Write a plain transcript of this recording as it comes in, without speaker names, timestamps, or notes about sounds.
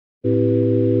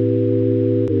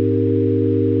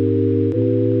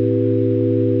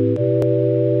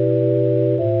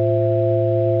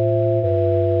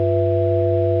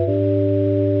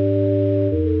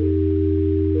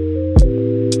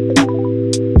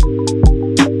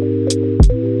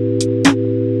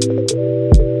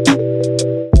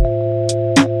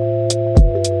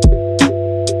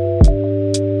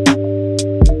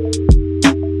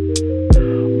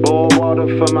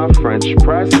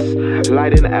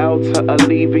L to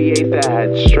alleviate the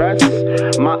head stress.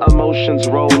 My emotions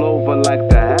roll over like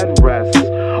the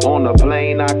headrest. On a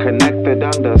plane I connected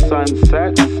under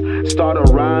sunsets. Start a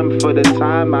rhyme for the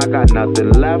time I got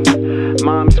nothing left.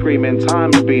 Mom screaming,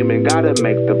 time's beaming, gotta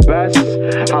make the best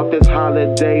out this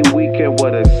holiday weekend,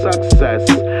 what a success.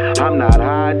 I'm not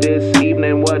high this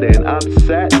evening, what an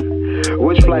upset.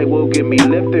 Which flight will get me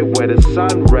lifted where the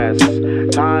sun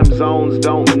rests? Time zones,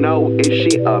 don't know if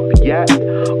she up yet.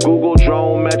 Google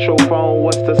drone, metro phone,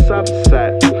 what's the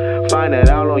subset? Find it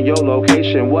out on your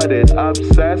location, what is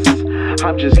obsessed?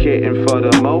 I'm just kidding for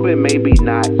the moment, maybe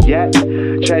not yet.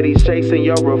 Chatty's chasing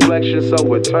your reflection,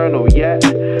 so eternal yet.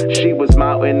 She was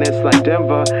mountainous like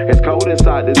Denver. It's cold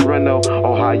inside this rental.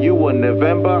 Oh, how you in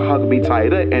November? Hug me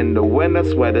tighter in the winter.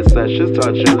 Sweater sessions,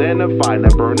 touch your linen. Find a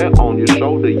burner on your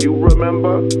shoulder. You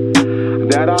remember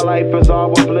that our life is all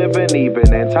worth living,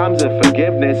 even in times of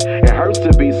forgiveness. It hurts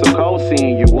to be so cold,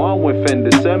 seeing you on within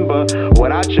December.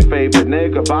 Without your favorite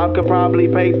nigga, Bob could probably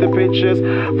paint the pictures.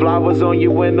 Flowers on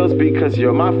your windows because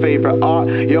you're my favorite art.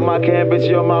 You're my canvas,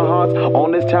 you're my heart.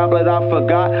 On this tablet I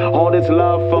forgot. All this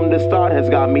love from the start has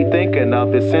got me thinking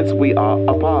of this since we are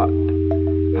apart.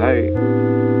 Hey.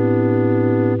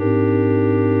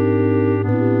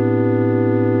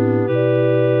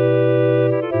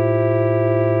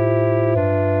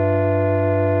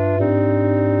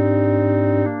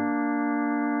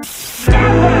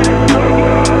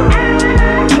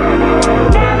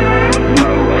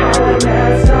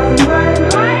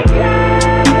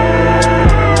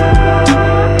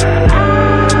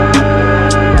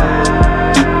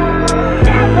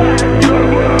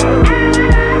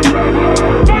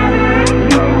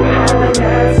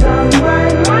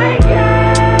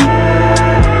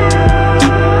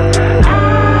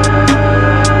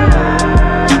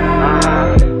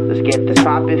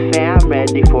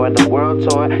 Ready for the world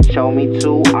tour. Show me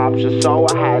two options, so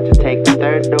I had to take the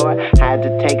third door. Had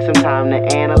to take some time to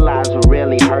analyze what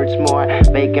really hurts more.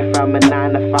 Vacant from a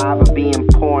 9 to 5 or being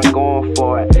poor and going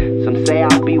for it. Some say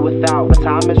I'll be without, but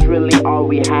time is really all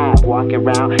we have. Walking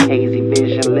around, hazy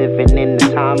vision, living in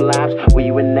the time lapse.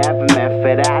 We were never meant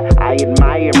for that. I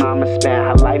admire mama spent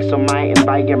her life so my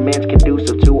environment's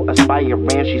conducive to aspiring.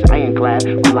 She's ironclad.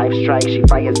 When life strikes, she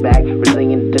fires back.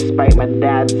 Resilient despite my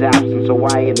dad's absence, so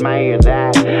I admire that.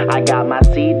 I got my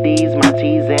CDs, my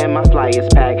T's, and my flyers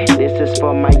packed. This is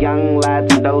for my young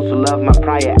lads and those who love my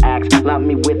prior acts. Lump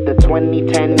me with the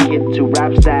 2010 kid who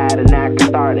raps sad and act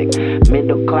cathartic.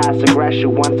 Middle class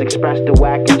aggression once expressed the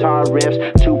whack guitar riffs.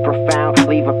 Too profound,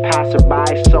 leave a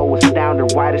passerby so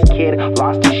astounded. Why this kid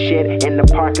lost his shit in the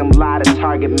parking lot of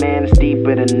Target, man, it's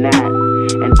deeper than that.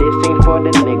 And this ain't for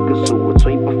the niggas who will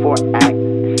tweet before act.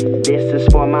 This is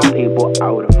for my people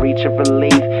out of reach of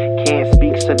relief. Can't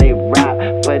speak so they rap.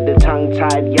 For the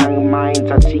tongue-tied young minds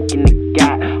are seeking the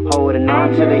gap, holding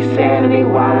on to their sanity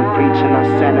while I'm preaching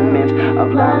our sentiments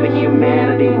of love and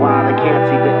humanity. While I can't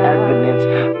see the evidence,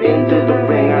 been through the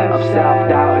ringer of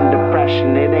self-doubt and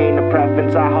depression. It ain't a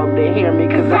preference, I hope they hear me,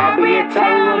 cause I'll be a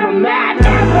telling them that.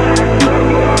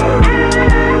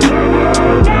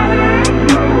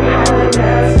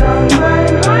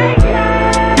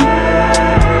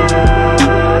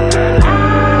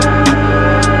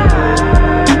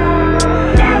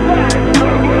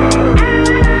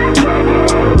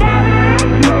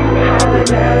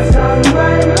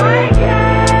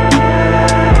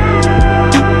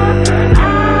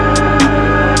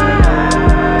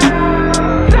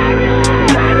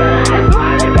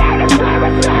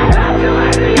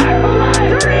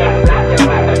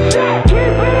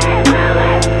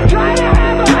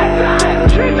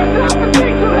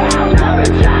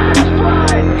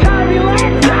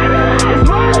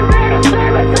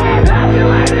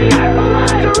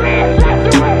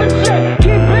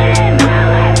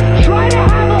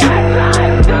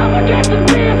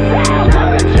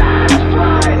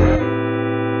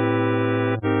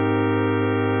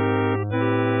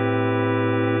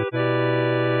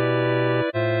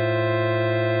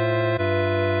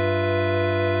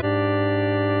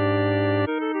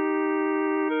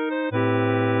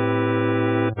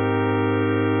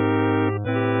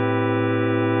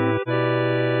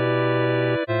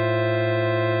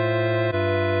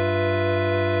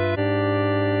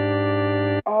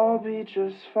 I'll be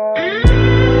just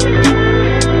fine.